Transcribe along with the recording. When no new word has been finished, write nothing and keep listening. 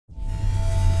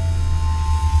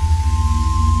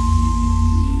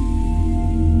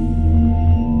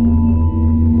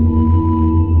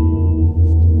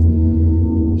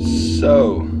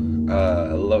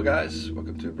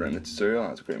tutorial on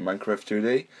how to create Minecraft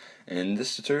 2D. In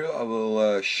this tutorial I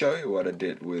will show you what I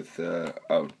did with,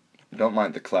 oh, don't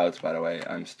mind the clouds by the way,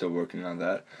 I'm still working on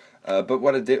that, but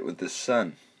what I did with the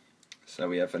sun. So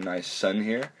we have a nice sun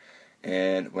here,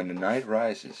 and when the night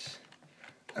rises,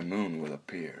 a moon will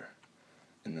appear,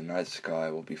 and the night sky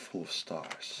will be full of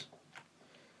stars.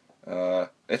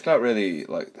 It's not really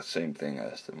like the same thing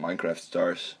as the Minecraft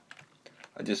stars.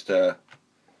 I just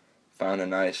found a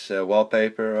nice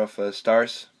wallpaper of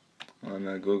stars on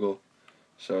Google,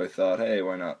 so I thought, hey,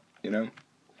 why not, you know?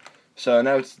 So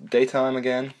now it's daytime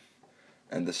again,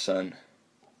 and the sun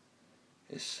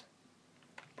is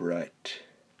bright.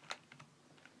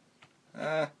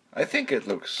 I think it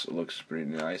looks pretty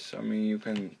nice. I mean, you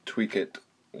can tweak it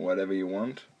whatever you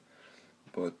want,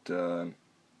 but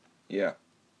yeah.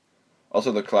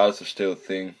 Also, the clouds are still a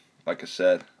thing, like I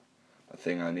said, a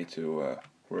thing I need to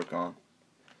work on.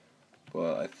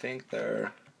 But I think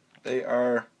they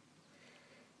are.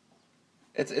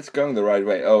 It's going the right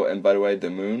way. Oh, and by the way, the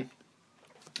moon.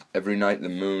 Every night the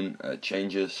moon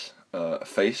changes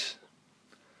face.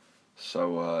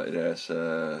 So it has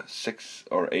 6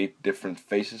 or 8 different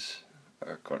faces.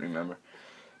 I can't remember.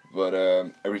 But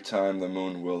every time the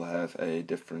moon will have a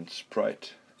different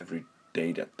sprite every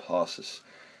day that passes.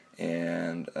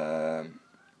 And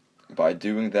by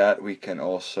doing that, we can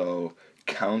also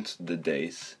count the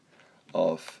days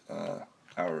of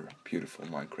our beautiful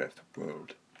Minecraft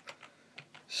world.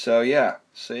 So yeah,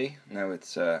 see, now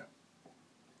it's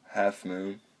half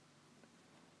moon,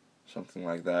 something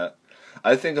like that.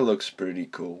 I think it looks pretty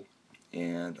cool,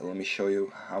 and let me show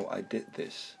you how I did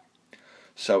this.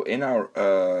 So in our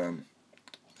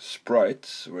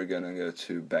sprites, we're gonna go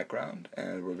to background,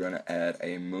 and we're gonna add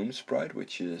a moon sprite,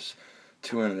 which is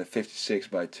 256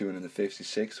 by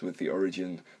 256 with the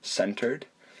origin centered.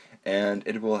 And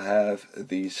it will have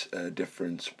these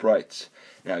different sprites.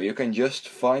 Now you can just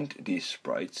find these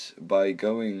sprites by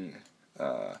going,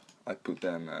 I put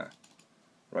them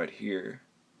right here.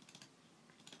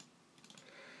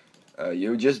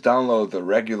 You just download the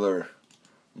regular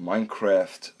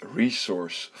Minecraft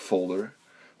resource folder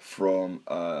from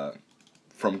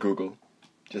Google,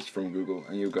 just from Google,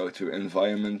 and you go to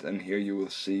environment, and here you will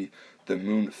see the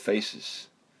moon faces.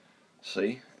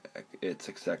 See, it's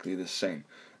exactly the same.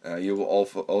 You will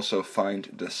also find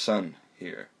the sun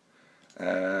here.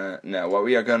 Now what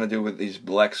we are gonna do with these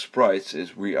black sprites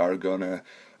is we are gonna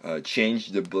change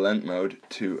the blend mode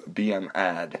to BM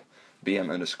 _add,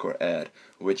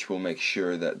 which will make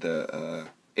sure that the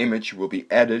image will be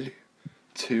added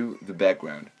to the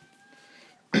background.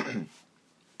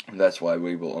 That's why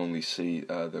we will only see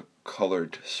the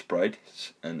colored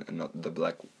sprites and not the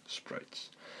black sprites.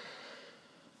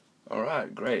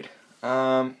 Alright, great.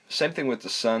 Same thing with the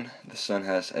sun. The sun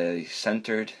has a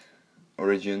centered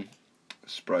origin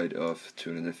sprite of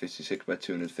 256 by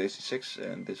 256,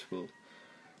 and this will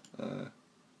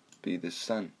be the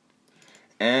sun.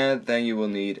 And then you will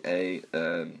need a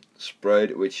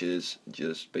sprite which is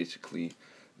just basically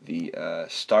the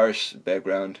stars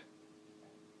background.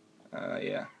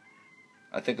 Yeah,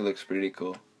 I think it looks pretty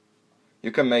cool.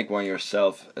 You can make one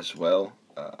yourself as well.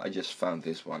 I just found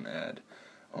this one ad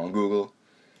on Google.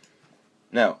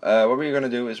 Now, what we're going to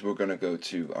do is we're going to go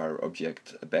to our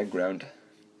object background,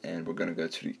 and we're going to go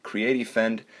to the create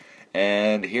event,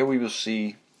 and here we will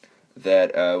see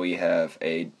that we have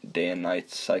a day and night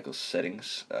cycle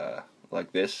settings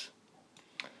like this.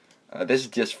 This is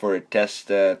just for a test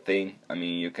thing. I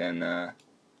mean, you can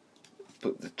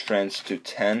put the trends to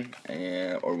 10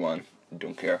 or 1,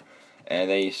 don't care, and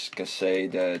then you can say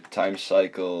the time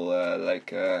cycle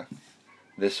like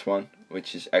this one,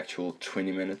 which is actual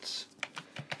 20 minutes.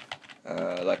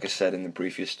 Like I said in the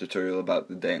previous tutorial about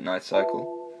the day and night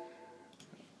cycle.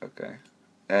 Okay,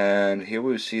 and here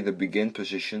we see the begin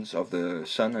positions of the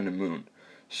sun and the moon.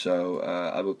 So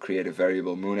I will create a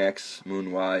variable moon x,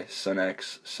 moon y, sun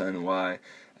x, sun y,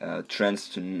 trends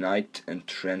to night and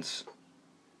trends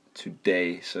to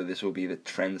day. So this will be the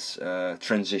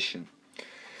transition,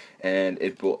 and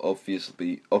it will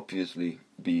obviously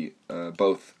be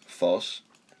both false,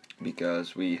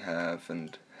 because we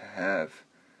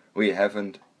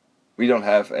don't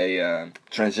have a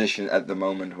transition at the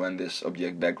moment when this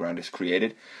object background is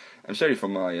created. I'm sorry for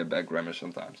my bad grammar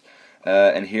sometimes.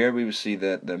 And here we will see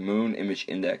that the moon image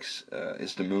index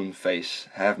is the moon face,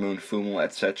 half moon, full moon,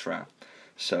 etc.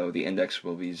 So the index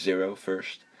will be 0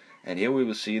 first. And here we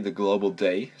will see the global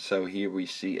day. So here we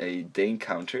see a day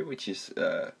counter, which is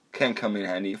can come in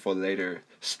handy for later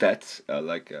stats,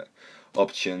 like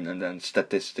option and then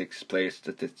statistics, player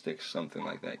statistics, something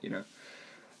like that, you know.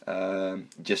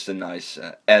 Just a nice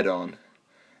add-on.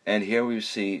 And here we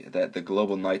see that the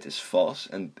global night is false,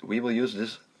 and we will use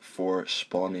this for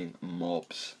spawning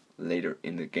mobs later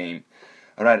in the game.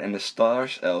 Alright, and the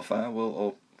stars alpha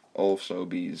will also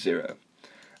be 0.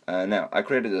 Now, I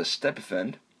created a step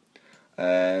event,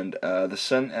 and the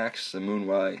sun x, the moon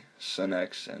y, sun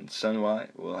x, and sun y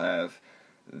will have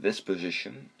this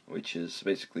position, which is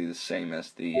basically the same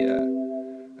as the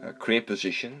create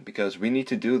position, because we need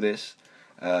to do this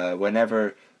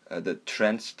whenever the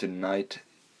trends to night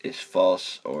is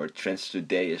false or trends to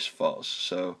day is false.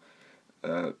 So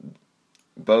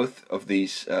both of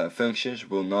these functions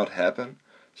will not happen,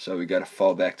 so we gotta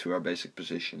fall back to our basic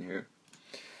position here.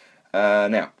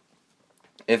 Now,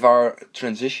 if our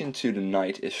transition to the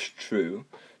night is true,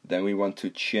 then we want to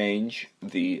change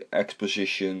the x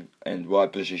position and y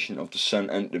position of the sun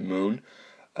and the moon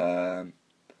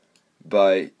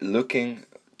by looking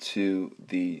to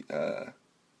the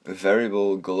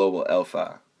variable global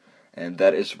alpha, and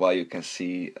that is why you can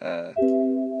see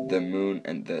the moon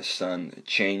and the sun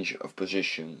change of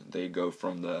position. They go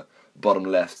from the bottom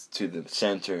left to the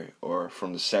center, or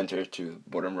from the center to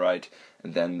bottom right,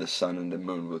 and then the sun and the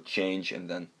moon will change, and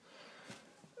then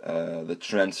the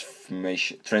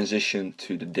transition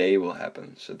to the day will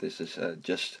happen. So this is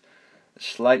just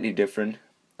slightly different.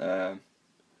 I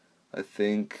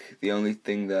think the only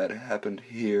thing that happened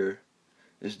here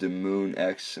is the moon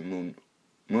x and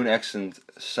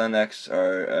sun x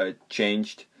are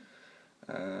changed,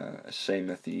 same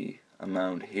as the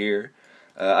amount here.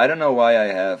 I don't know why I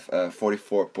have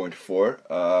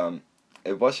 44.4.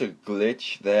 It was a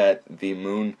glitch that the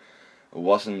moon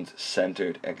wasn't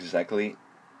centered exactly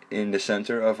in the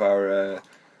center of our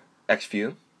X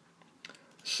view,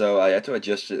 so I had to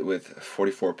adjust it with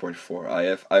 44.4. I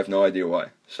have no idea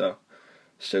why, so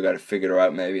still got to figure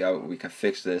out maybe how we can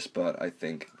fix this, but I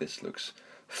think this looks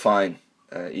fine,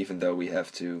 even though we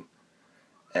have to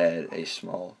add a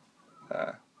small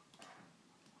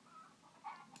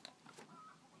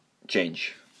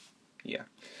change. Yeah.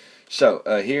 So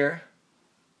here,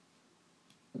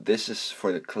 this is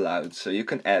for the clouds, so you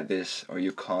can add this or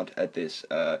you can't add this.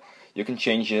 You can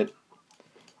change it.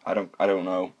 I don't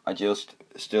know. I just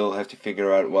still have to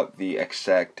figure out what the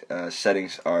exact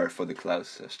settings are for the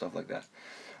clouds, stuff like that.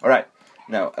 Alright,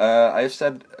 now I have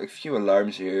set a few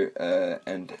alarms here,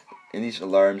 and in these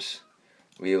alarms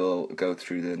we will go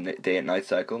through the day and night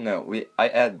cycle. Now I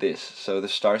add this, so the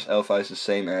stars alpha is the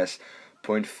same as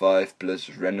 0.5 plus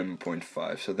random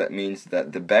 0.5, so that means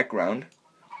that the background,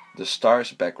 the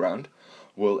stars background,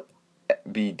 will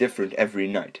be different every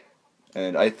night,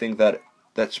 and I think that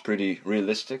that's pretty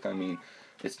realistic. I mean,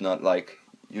 it's not like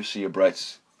you see a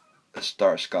bright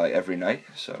star sky every night,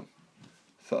 so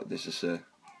I thought this is a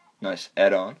nice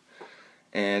add-on.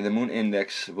 And the moon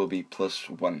index will be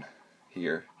 +1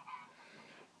 here,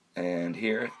 and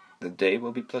here the day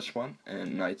will be +1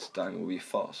 and night time will be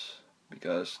false,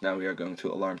 because now we are going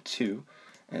to alarm 2,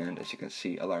 and as you can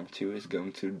see, alarm 2 is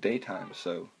going to daytime,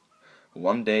 so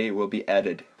 1 day will be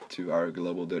added to our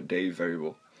global day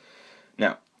variable.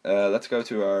 Now let's go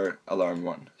to our alarm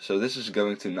 1. So this is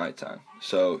going to nighttime.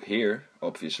 So here,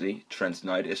 obviously, trans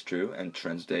night is true and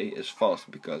trans day is false,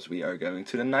 because we are going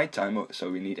to the nighttime, so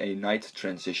we need a night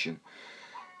transition.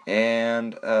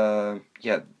 And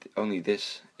yeah, only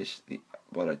this is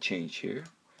what I changed here.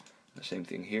 The same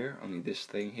thing here, only this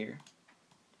thing here.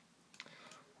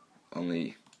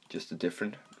 Only just a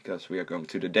different, because we are going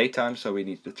to the daytime, so we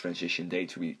need the transition day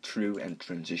to be true and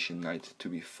transition night to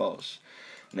be false.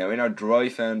 Now in our draw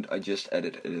event, I just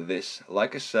added this.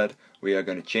 Like I said, we are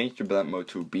going to change the blend mode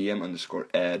to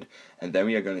bm_add, and then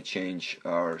we are going to change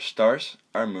our stars,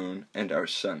 our moon, and our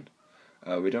sun.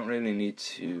 We don't really need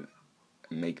to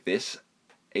make this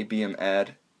a bm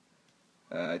add.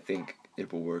 I think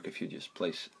it will work if you just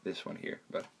place this one here,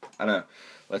 but I don't know.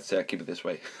 Let's keep it this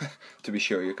way to be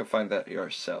sure. You can find that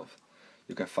yourself.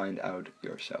 You can find out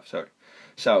yourself. Sorry.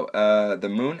 So the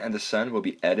moon and the sun will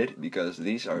be added because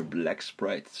these are black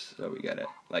sprites. So we gotta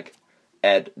like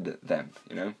add them,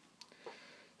 you know.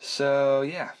 So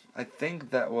yeah, I think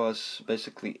that was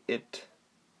basically it.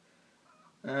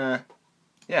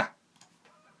 Yeah.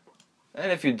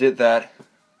 And if you did that,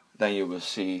 then you will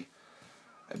see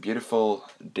a beautiful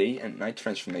day and night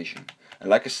transformation. And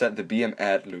like I said, the BM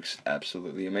add looks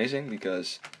absolutely amazing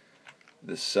because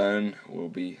the sun will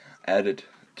be added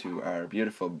to our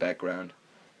beautiful background,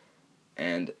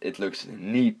 and it looks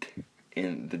neat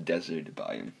in the desert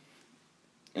biome,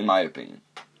 in my opinion.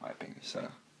 So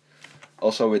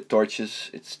also with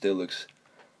torches, it still looks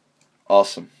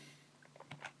awesome.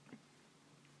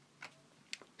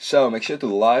 So make sure to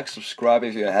like, subscribe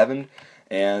if you haven't,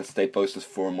 and stay posted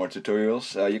for more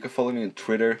tutorials. You can follow me on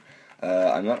Twitter.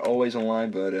 I'm not always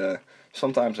online, but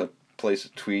sometimes I place a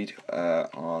tweet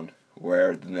on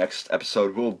where the next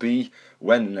episode will be,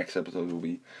 when the next episode will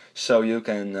be, so you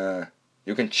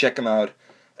can check them out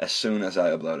as soon as I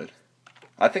upload it.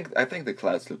 I think the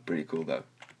clouds look pretty cool though.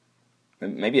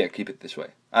 Maybe I keep it this way.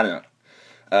 I don't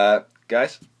know.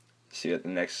 Guys, see you at the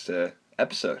next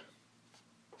episode.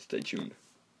 Stay tuned.